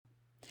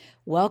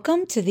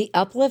Welcome to the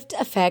Uplift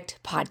Effect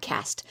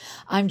podcast.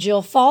 I'm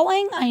Jill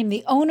Falling. I am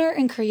the owner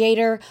and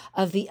creator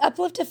of the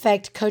Uplift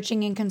Effect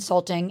Coaching and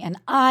Consulting, and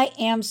I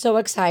am so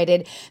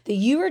excited that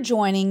you are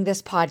joining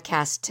this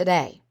podcast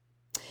today.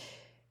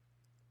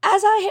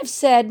 As I have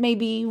said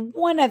maybe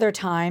one other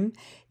time,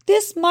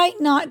 this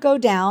might not go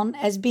down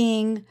as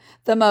being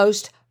the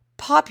most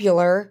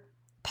popular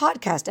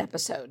podcast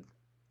episode.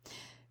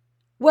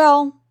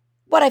 Well,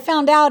 what I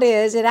found out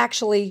is it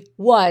actually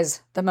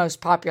was the most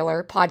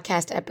popular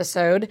podcast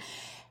episode,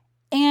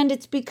 and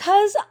it's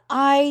because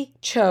I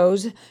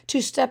chose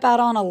to step out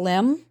on a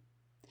limb,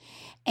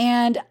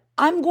 and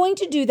I'm going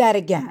to do that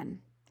again.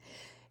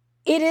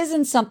 It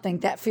isn't something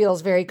that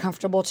feels very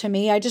comfortable to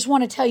me. I just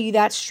want to tell you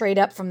that straight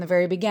up from the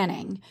very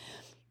beginning.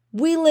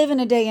 We live in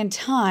a day and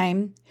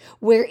time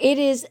where it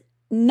is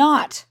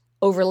not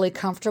overly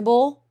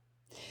comfortable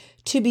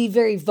to be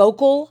very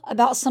vocal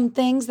about some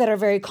things that are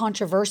very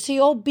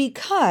controversial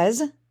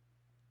because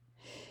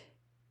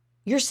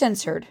you're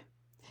censored,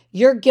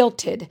 you're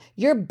guilted,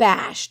 you're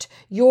bashed,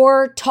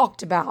 you're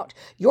talked about,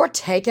 you're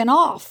taken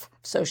off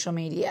social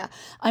media.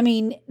 I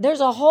mean,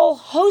 there's a whole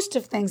host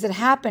of things that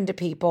happen to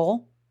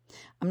people.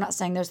 I'm not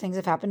saying those things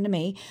have happened to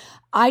me.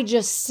 I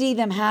just see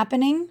them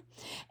happening.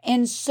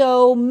 And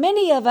so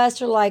many of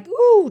us are like,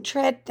 ooh,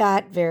 tread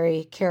that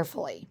very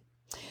carefully.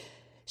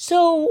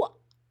 So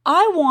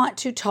I want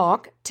to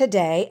talk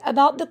today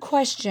about the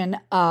question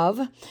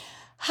of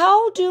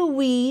how do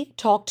we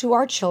talk to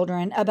our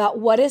children about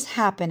what is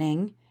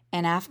happening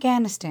in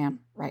Afghanistan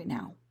right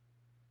now?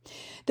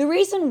 The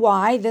reason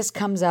why this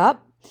comes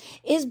up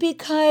is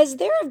because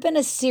there have been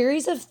a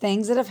series of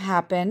things that have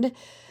happened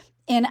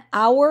in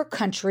our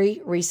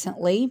country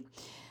recently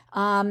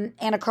and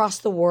across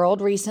the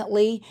world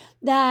recently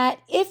that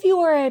if you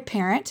are a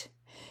parent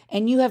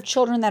and you have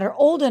children that are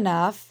old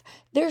enough,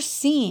 they're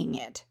seeing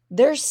it.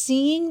 They're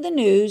seeing the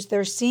news.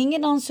 They're seeing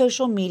it on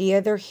social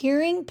media. They're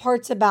hearing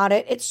parts about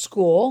it at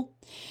school.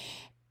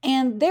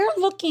 And they're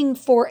looking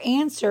for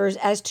answers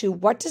as to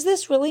what does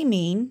this really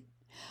mean?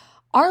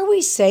 Are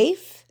we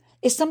safe?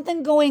 Is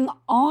something going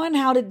on?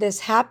 How did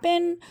this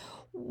happen?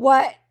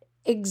 What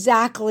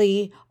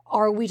exactly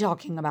are we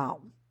talking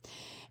about?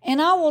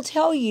 And I will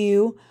tell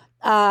you,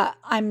 I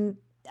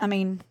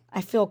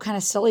feel kind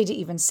of silly to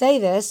even say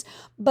this,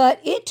 but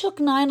it took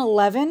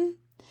 9/11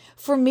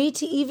 for me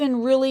to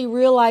even really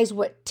realize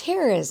what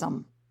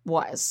terrorism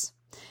was.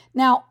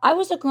 Now, I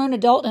was a grown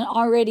adult and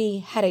already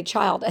had a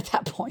child at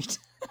that point.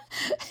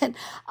 And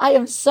I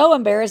am so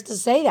embarrassed to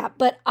say that,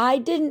 but I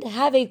didn't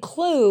have a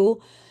clue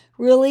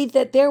really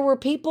that there were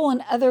people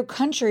in other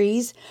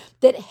countries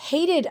that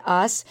hated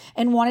us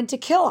and wanted to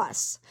kill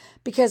us.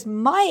 Because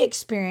my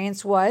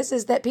experience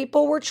is that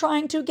people were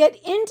trying to get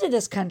into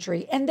this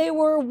country and they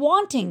were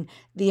wanting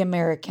the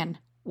American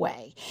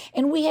way.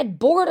 And we had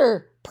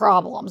border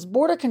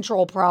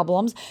control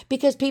problems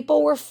because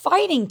people were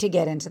fighting to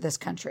get into this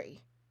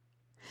country.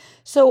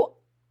 So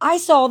I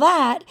saw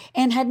that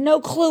and had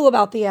no clue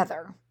about the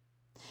other.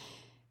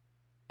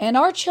 And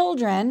our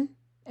children,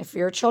 if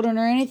your children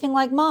are anything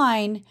like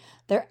mine,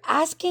 they're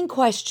asking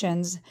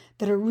questions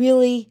that are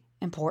really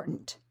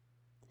important.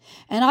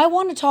 And I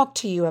want to talk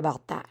to you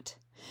about that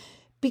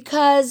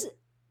because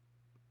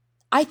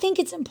I think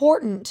it's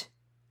important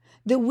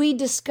that we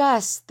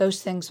discuss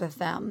those things with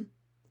them.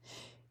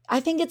 I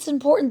think it's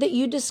important that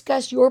you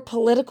discuss your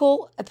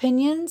political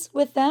opinions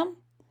with them.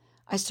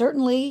 I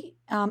certainly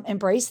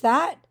embrace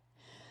that.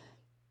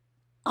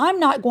 I'm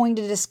not going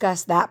to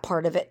discuss that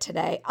part of it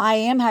today. I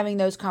am having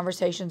those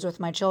conversations with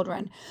my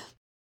children.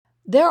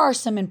 There are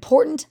some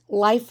important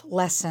life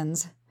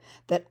lessons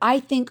that I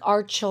think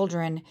our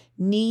children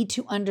need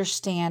to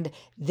understand.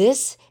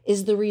 This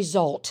is the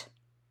result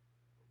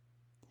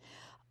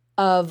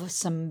of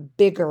some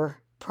bigger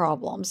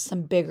problems,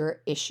 some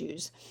bigger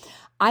issues.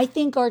 I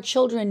think our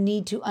children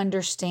need to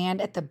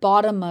understand at the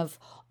bottom of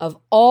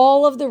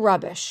all of the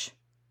rubbish,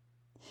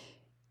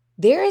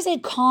 there is a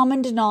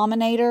common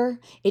denominator.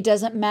 It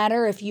doesn't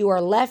matter if you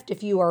are left,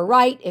 if you are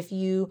right, if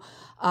you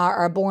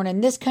are born in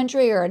this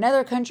country or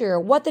another country or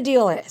what the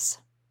deal is.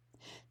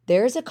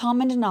 There is a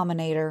common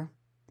denominator.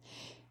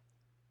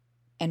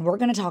 And we're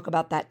going to talk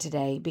about that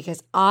today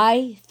because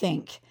I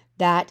think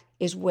that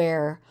is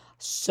where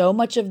so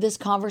much of this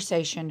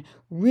conversation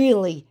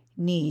really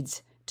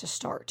needs to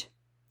start.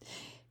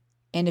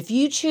 And if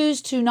you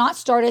choose to not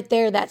start it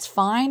there, that's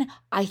fine.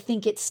 I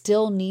think it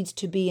still needs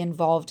to be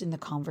involved in the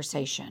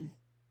conversation.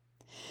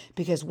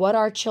 Because what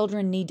our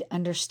children need to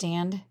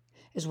understand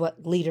is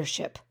what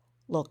leadership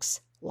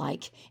looks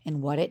like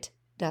and what it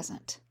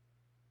doesn't.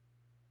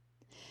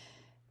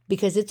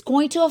 Because it's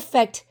going to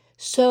affect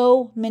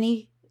so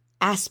many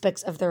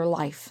aspects of their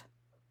life.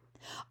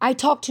 I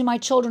talk to my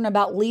children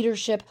about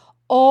leadership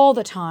all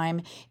the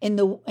time in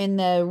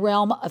the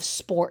realm of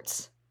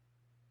sports.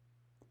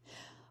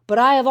 But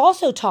I have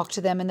also talked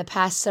to them in the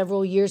past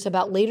several years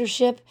about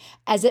leadership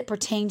as it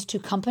pertains to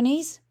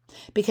companies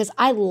because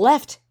I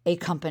left a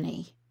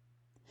company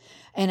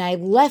and I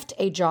left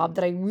a job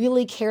that I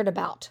really cared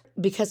about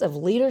because of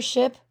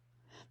leadership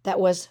that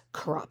was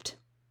corrupt.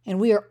 And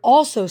we are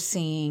also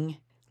seeing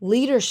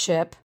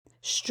leadership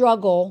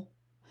struggle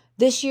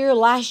this year,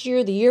 last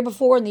year, the year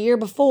before, and the year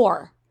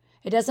before.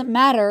 It doesn't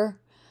matter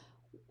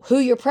who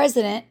your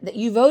president that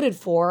you voted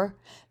for,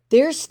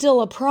 there's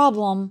still a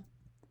problem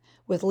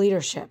with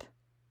leadership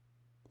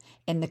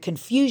and the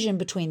confusion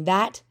between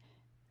that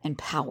and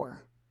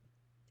power.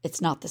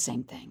 It's not the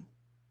same thing.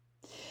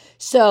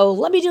 So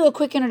let me do a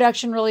quick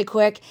introduction really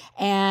quick.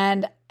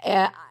 And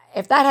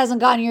if that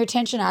hasn't gotten your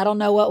attention, I don't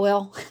know what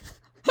will.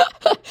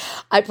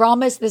 I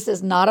promise this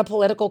is not a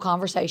political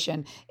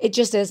conversation. It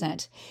just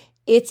isn't.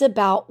 It's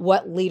about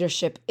what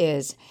leadership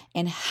is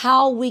and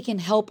how we can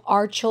help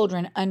our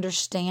children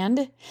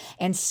understand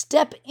and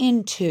step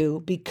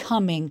into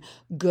becoming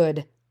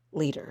good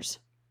leaders.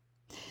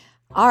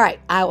 All right,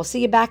 I will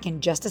see you back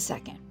in just a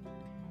second.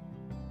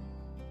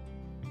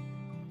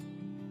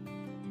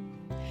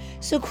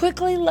 So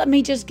quickly, let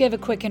me just give a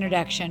quick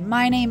introduction.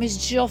 My name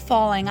is Jill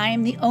Falling. I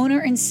am the owner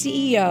and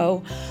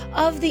CEO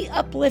of the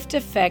Uplift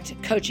Effect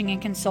Coaching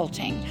and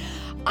Consulting.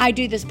 I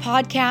do this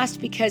podcast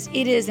because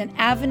it is an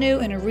avenue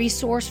and a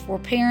resource for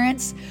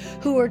parents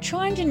who are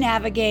trying to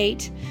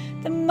navigate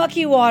the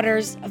mucky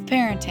waters of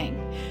parenting.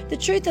 The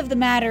truth of the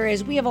matter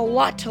is we have a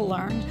lot to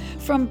learn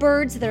from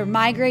birds that are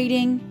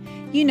migrating,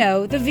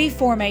 the V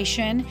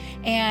formation,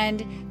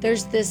 and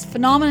there's this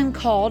phenomenon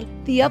called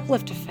the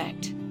uplift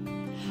effect.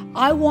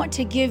 I want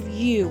to give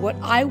you what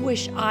I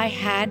wish I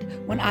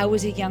had when I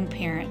was a young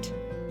parent.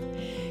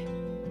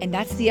 And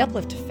that's the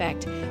uplift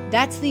effect.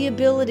 That's the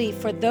ability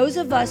for those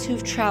of us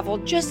who've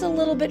traveled just a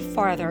little bit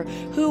farther,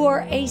 who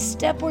are a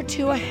step or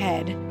two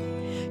ahead,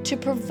 to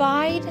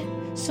provide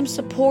some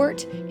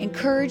support,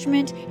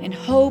 encouragement, and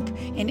hope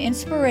and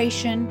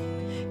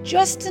inspiration,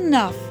 just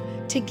enough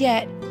to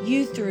get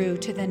you through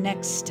to the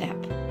next step.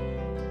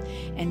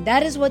 And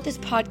that is what this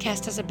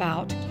podcast is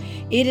about.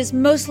 It is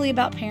mostly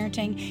about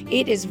parenting.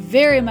 It is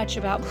very much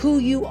about who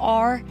you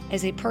are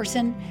as a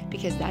person,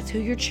 because that's who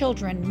your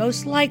children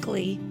most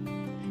likely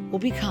will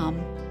become.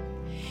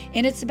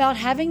 And it's about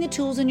having the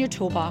tools in your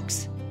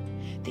toolbox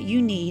that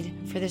you need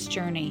for this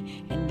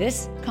journey. And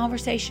this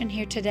conversation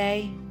here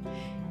today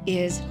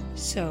is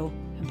so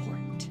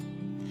important.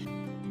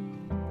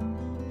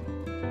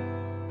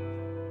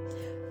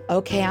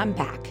 Okay, I'm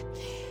back.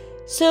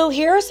 So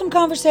here are some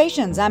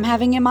conversations I'm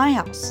having in my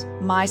house.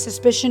 My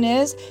suspicion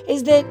is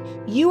that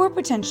you are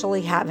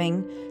potentially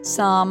having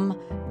some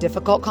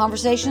difficult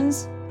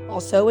conversations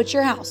also at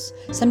your house,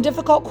 some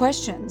difficult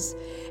questions.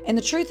 And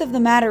the truth of the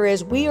matter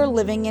is we are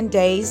living in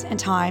days and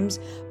times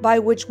by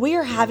which we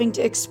are having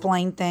to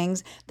explain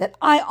things that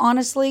I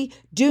honestly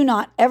do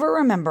not ever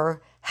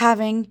remember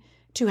having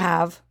to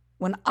have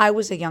when I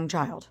was a young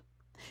child.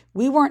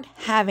 We weren't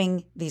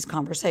having these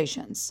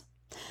conversations.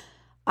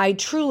 I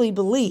truly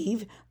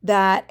believe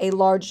that a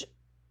large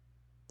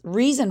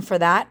reason for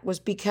that was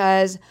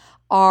because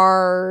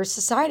our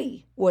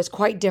society was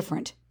quite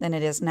different than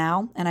it is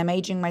now. And I'm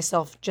aging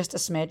myself just a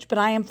smidge, but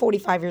I am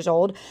 45 years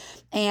old.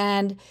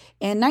 And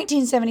in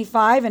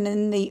 1975 and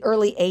in the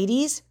early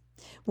 80s,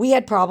 we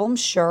had problems,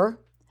 sure,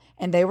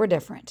 and they were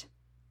different.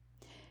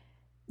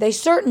 They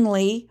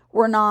certainly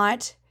were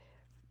not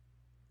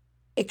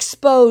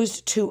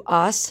exposed to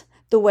us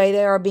the way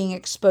they are being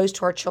exposed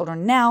to our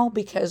children now,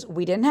 because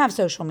we didn't have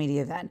social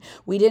media then.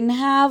 We didn't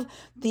have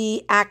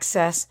the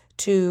access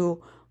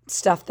to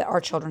stuff that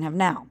our children have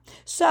now.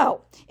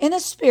 So, in the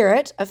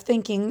spirit of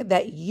thinking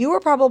that you are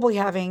probably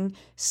having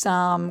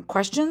some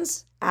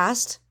questions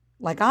asked,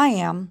 like I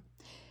am,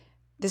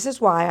 this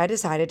is why I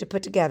decided to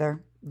put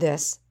together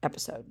this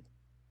episode.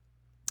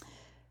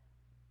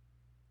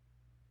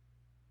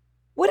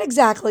 What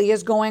exactly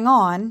is going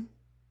on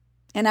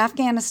in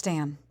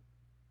Afghanistan?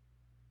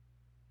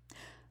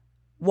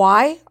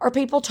 Why are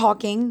people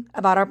talking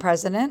about our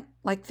president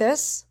like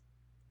this?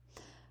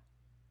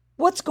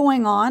 What's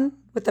going on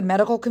with the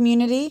medical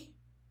community?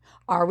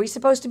 Are we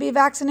supposed to be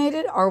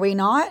vaccinated? Are we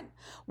not?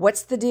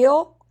 What's the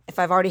deal? If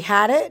I've already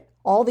had it,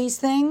 all these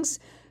things,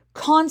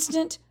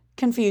 constant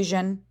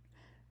confusion,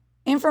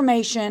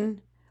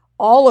 information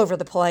all over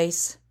the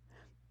place,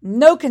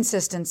 no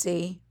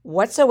consistency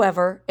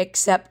whatsoever,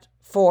 except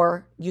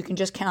for you can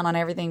just count on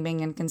everything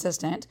being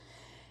inconsistent.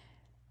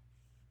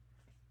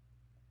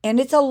 And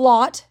it's a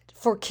lot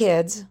for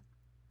kids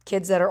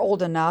that are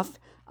old enough,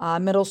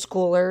 middle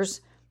schoolers,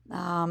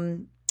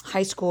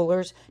 high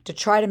schoolers, to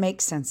try to make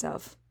sense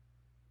of.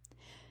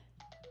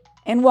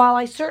 And while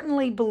I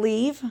certainly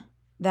believe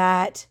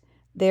that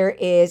there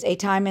is a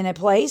time and a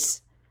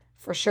place,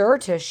 for sure,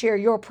 to share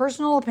your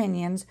personal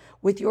opinions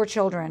with your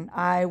children,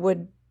 I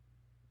would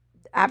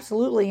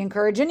absolutely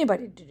encourage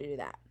anybody to do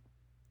that.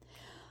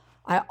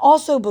 I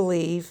also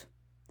believe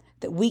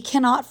that we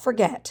cannot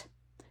forget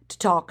to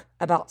talk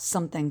about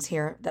some things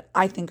here that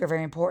I think are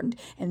very important.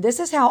 And this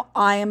is how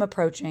I am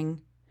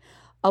approaching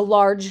a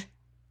large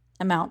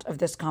amount of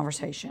this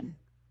conversation.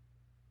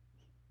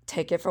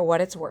 Take it for what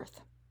it's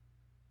worth.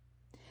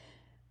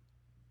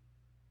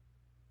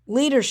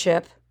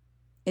 Leadership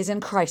is in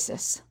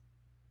crisis.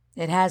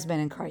 It has been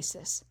in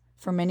crisis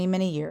for many,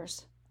 many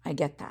years. I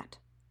get that.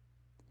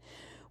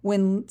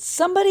 When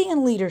somebody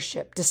in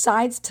leadership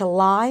decides to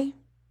lie,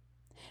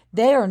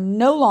 they are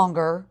no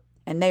longer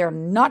and they are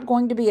not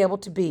going to be able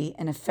to be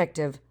an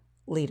effective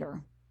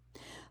leader.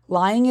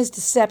 Lying is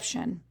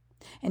deception,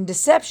 and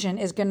deception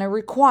is going to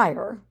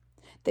require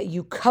that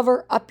you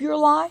cover up your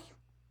lie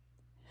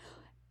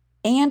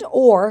and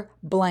or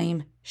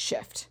blame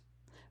shift,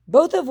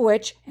 both of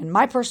which, in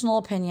my personal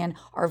opinion,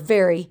 are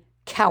very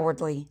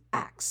cowardly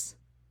acts.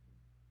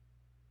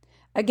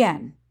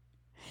 Again,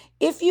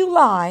 if you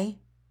lie,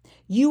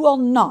 you will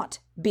not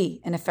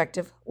be an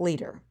effective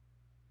leader.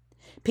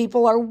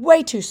 People are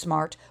way too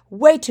smart,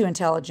 way too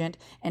intelligent,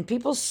 and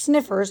people's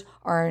sniffers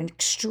are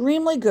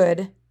extremely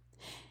good,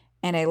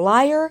 and a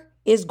liar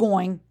is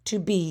going to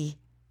be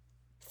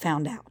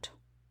found out.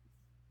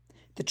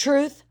 The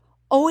truth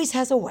always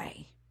has a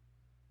way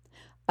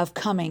of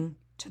coming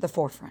to the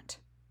forefront.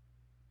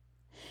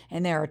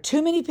 And there are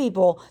too many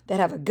people that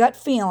have a gut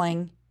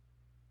feeling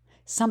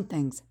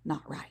something's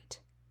not right.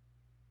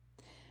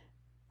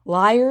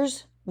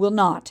 Liars will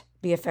not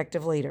be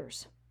effective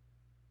leaders.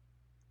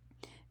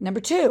 Number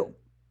 2,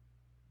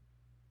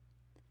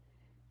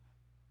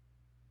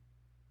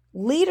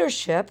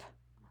 leadership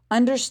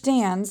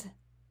understands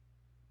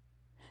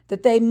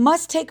that they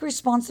must take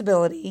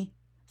responsibility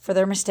for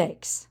their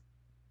mistakes.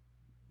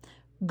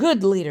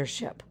 Good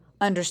leadership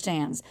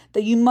understands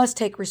that you must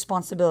take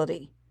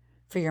responsibility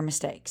for your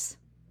mistakes.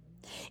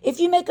 If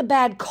you make a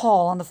bad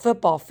call on the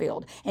football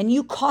field and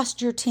you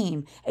cost your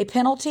team a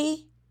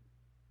penalty,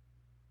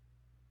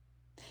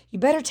 you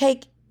better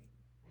take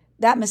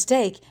that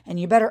mistake and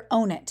you better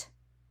own it.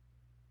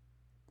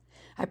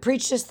 I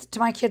preach this to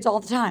my kids all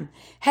the time.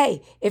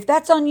 Hey, if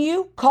that's on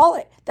you, call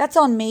it. That's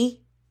on me.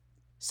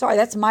 Sorry,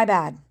 that's my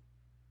bad.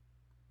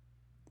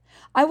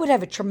 I would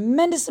have a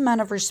tremendous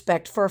amount of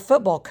respect for a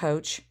football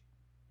coach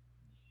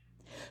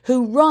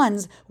who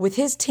runs with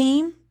his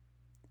team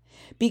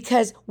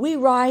because we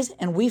rise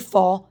and we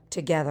fall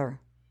together.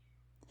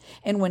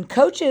 And when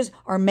coaches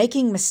are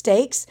making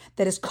mistakes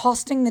that is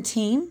costing the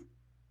team,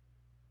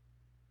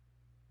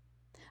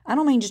 I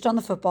don't mean just on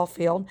the football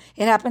field.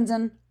 It happens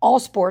in all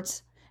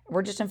sports.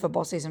 We're just in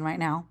football season right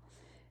now.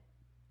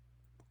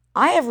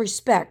 I have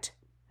respect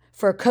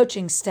for a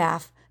coaching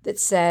staff that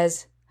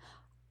says,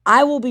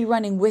 I will be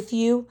running with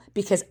you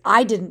because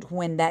I didn't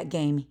win that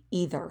game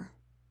either.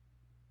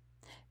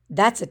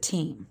 That's a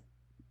team.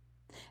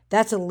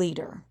 That's a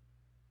leader.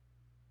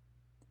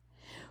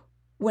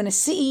 When a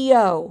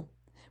CEO,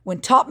 when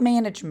top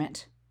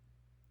management,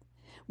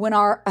 when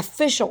our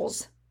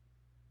officials,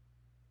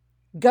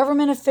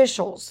 government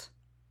officials,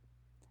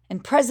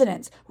 and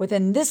presidents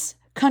within this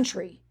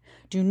country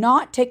do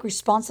not take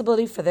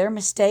responsibility for their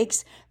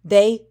mistakes,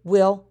 they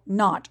will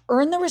not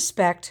earn the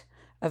respect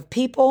of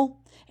people,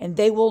 and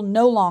they will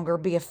no longer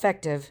be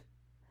effective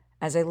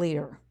as a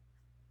leader.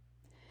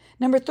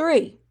 Number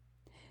 3,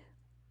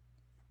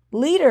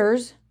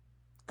 leaders,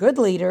 good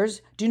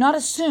leaders, do not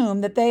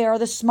assume that they are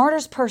the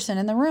smartest person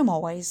in the room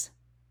always.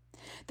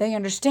 They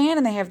understand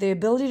and they have the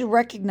ability to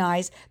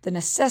recognize the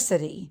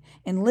necessity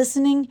in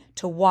listening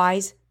to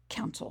wise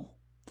counsel.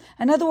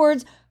 In other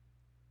words,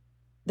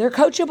 they're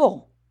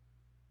coachable.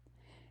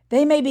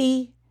 They may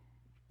be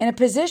in a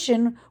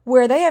position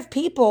where they have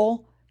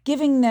people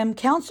giving them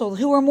counsel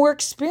who are more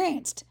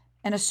experienced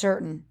in a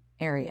certain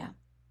area.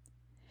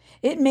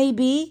 It may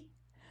be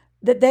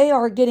that they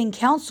are getting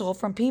counsel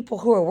from people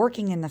who are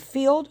working in the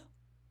field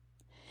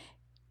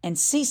and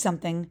see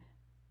something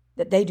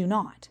that they do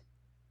not.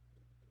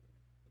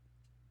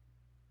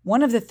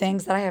 One of the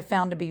things that I have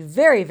found to be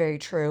very, very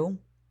true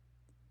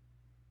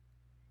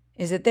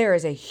is that there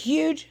is a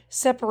huge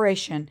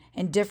separation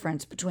and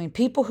difference between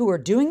people who are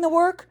doing the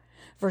work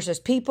versus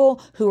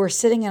people who are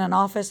sitting in an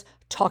office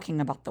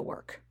talking about the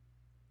work.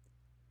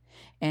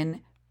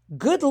 And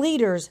good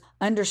leaders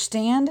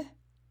understand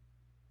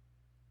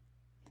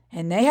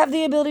and they have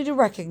the ability to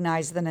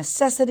recognize the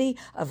necessity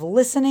of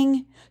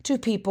listening to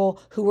people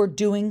who are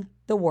doing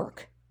the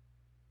work.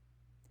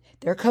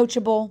 They're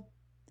coachable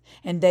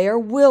and they are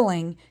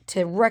willing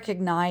to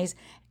recognize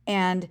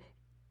and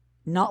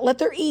not let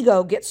their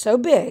ego get so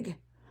big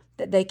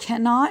that they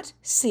cannot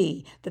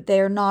see that they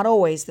are not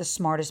always the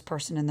smartest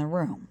person in the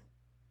room.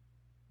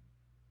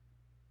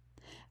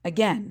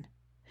 Again,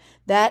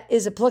 that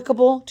is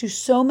applicable to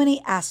so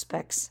many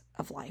aspects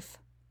of life.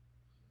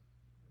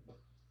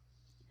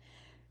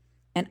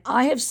 And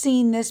I have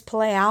seen this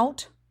play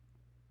out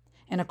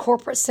in a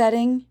corporate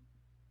setting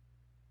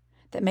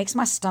that makes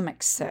my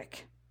stomach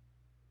sick.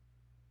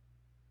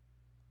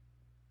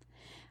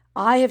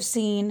 I have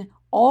seen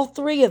all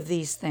 3 of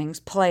these things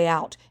play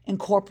out in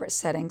corporate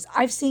settings.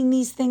 I've seen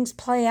these things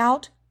play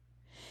out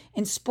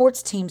in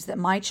sports teams that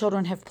my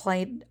children have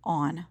played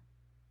on.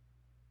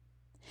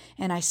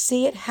 And I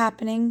see it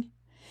happening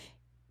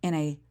in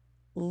a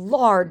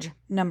large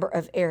number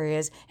of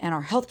areas in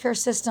our healthcare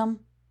system.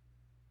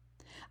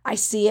 I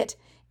see it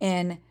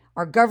in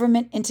our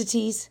government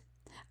entities.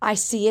 I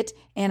see it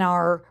in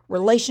our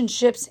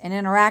relationships and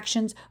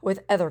interactions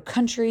with other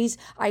countries.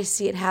 I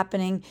see it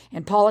happening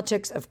in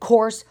politics, of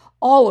course,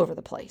 all over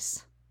the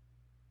place.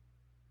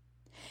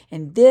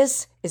 And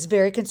this is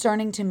very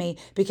concerning to me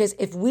because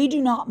if we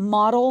do not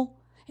model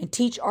and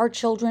teach our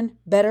children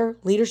better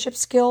leadership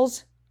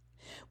skills,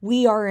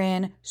 we are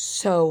in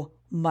so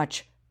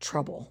much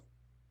trouble.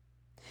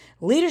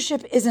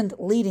 Leadership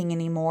isn't leading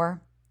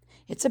anymore.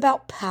 It's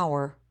about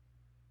power.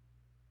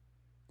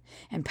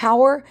 And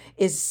power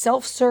is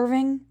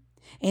self-serving,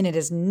 and it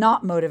is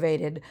not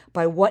motivated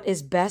by what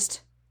is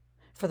best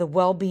for the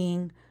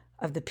well-being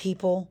of the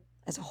people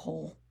as a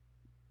whole.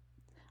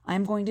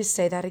 I'm going to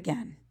say that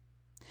again.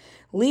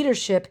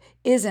 Leadership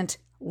isn't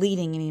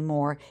leading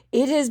anymore.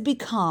 It has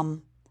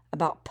become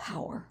about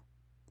power.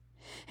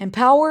 And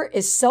power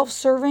is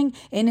self-serving,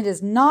 and it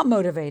is not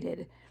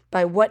motivated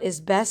by what is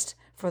best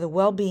for the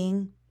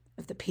well-being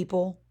of the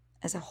people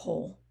as a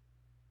whole.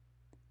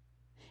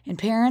 And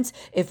parents,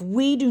 if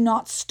we do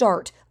not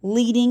start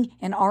leading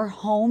in our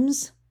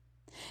homes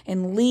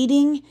and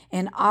leading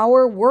in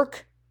our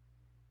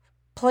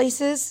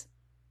workplaces,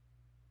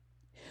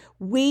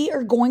 we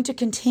are going to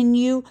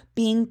continue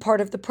being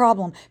part of the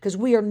problem because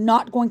we are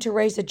not going to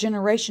raise a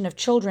generation of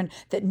children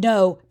that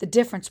know the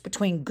difference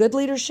between good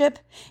leadership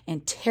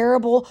and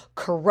terrible,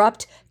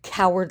 corrupt,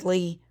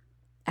 cowardly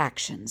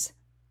actions.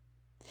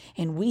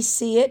 And we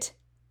see it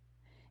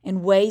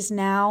in ways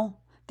now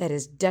that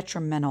is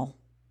detrimental.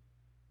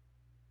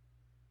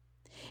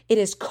 It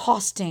is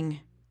costing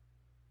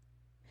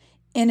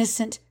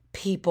innocent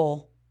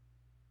people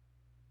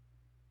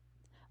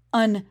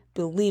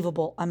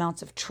unbelievable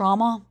amounts of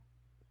trauma.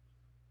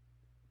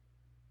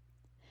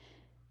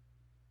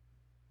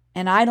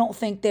 And I don't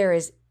think there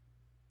is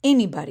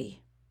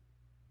anybody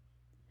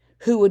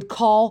who would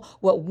call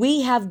what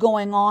we have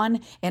going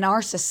on in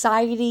our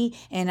society,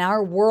 in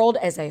our world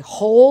as a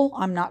whole.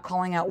 I'm not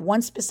calling out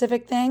one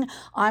specific thing.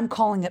 I'm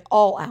calling it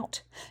all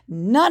out.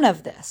 None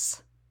of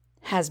this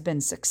has been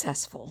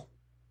successful.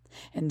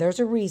 And there's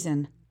a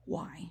reason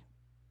why.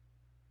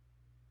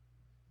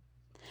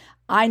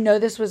 I know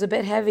this was a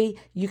bit heavy.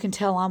 You can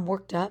tell I'm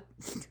worked up.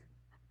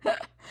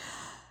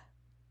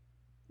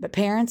 But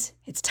parents,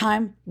 it's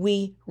time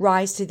we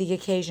rise to the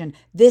occasion.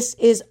 This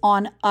is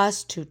on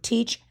us to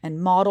teach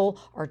and model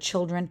our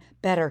children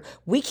better.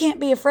 We can't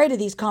be afraid of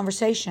these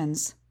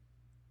conversations.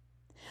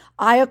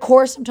 I, of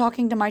course, am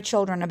talking to my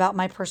children about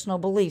my personal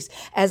beliefs,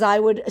 as I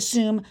would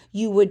assume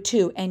you would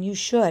too, and you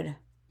should.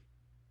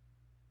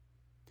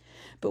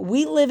 But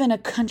we live in a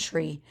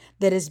country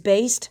that is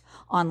based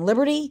on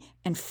liberty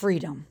and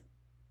freedom.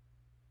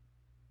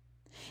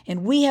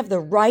 And we have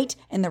the right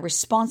and the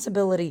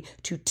responsibility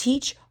to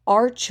teach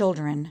our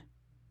children.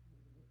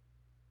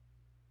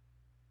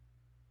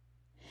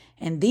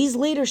 And these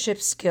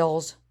leadership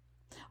skills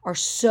are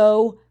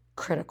so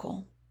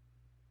critical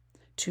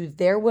to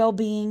their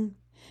well-being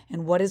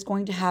and what is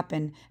going to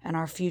happen in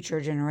our future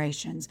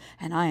generations.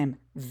 And I am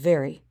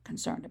very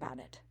concerned about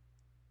it.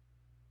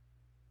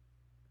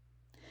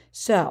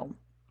 So,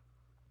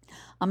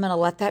 I'm going to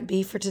let that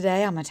be for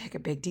today. I'm going to take a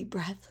big deep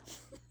breath.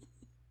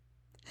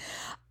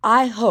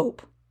 I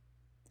hope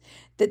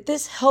that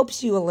this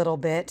helps you a little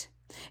bit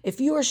if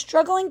you are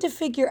struggling to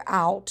figure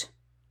out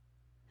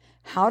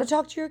how to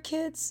talk to your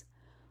kids,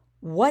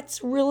 where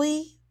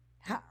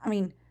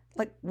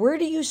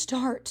do you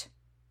start?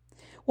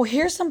 Well,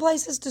 here's some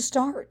places to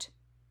start.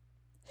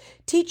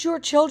 Teach your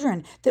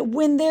children that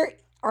when they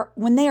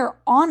are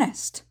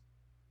honest,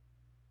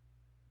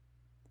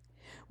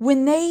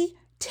 when they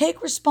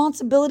take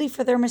responsibility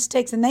for their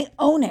mistakes and they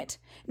own it,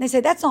 and they say,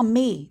 that's on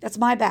me, that's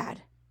my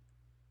bad.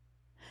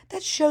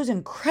 That shows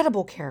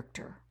incredible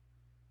character.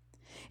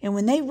 And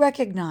when they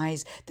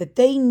recognize that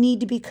they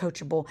need to be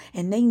coachable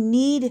and they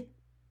need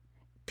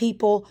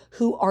people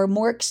who are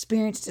more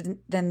experienced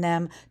than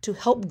them to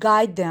help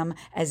guide them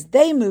as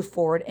they move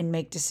forward and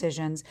make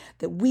decisions,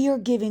 that we are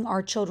giving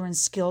our children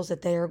skills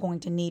that they are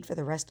going to need for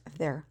the rest of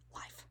their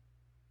life.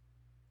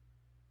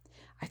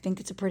 I think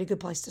it's a pretty good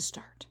place to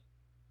start.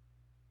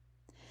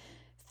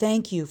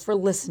 Thank you for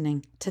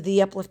listening to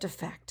The Uplift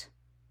Effect.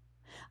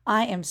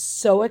 I am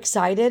so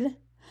excited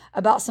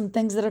about some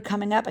things that are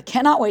coming up. I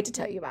cannot wait to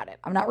tell you about it.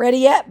 I'm not ready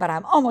yet, but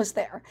I'm almost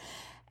there.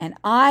 And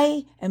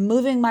I am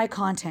moving my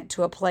content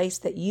to a place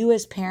that you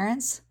as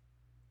parents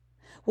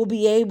will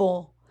be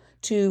able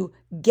to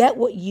get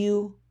what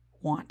you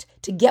want,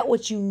 to get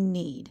what you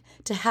need,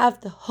 to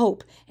have the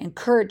hope,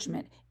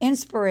 encouragement,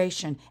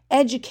 inspiration,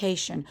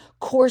 education,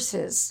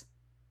 courses,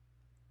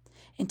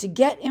 and to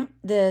get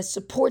the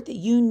support that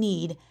you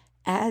need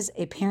as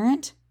a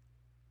parent.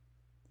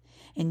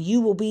 And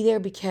you will be there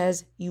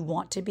because you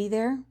want to be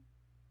there.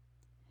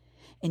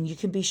 And you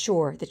can be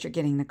sure that you're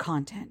getting the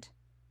content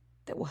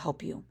that will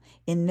help you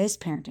in this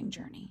parenting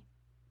journey.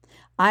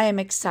 I am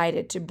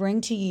excited to bring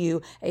to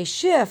you a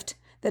shift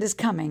that is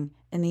coming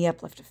in the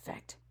Uplift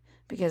Effect.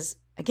 Because,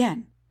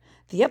 again,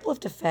 the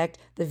Uplift Effect,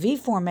 the V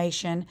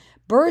formation,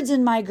 birds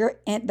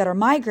that are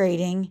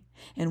migrating,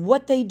 and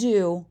what they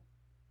do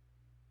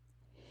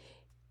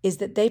is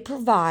that they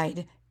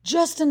provide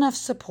just enough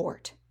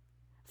support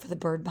for the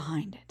bird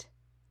behind it.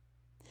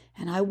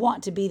 And I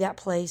want to be that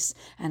place,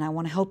 and I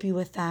want to help you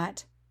with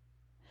that.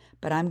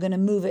 but I'm going to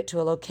move it to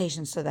a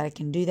location so that I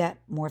can do that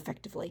more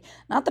effectively.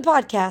 Not the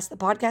podcast. The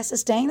podcast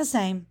is staying the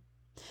same.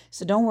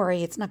 So don't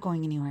worry, it's not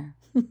going anywhere.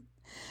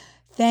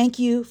 Thank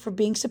you for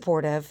being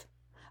supportive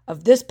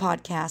of this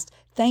podcast.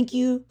 Thank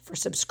you for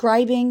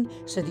subscribing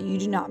so that you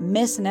do not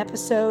miss an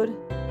episode.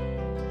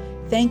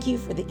 Thank you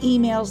for the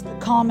emails, the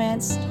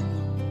comments.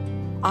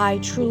 I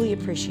truly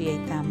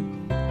appreciate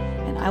them.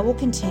 And I will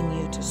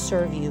continue to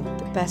serve you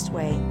the best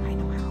way I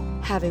know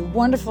how. Have a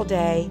wonderful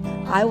day.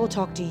 I will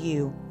talk to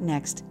you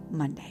next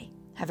Monday.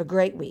 Have a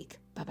great week.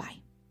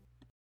 Bye-bye.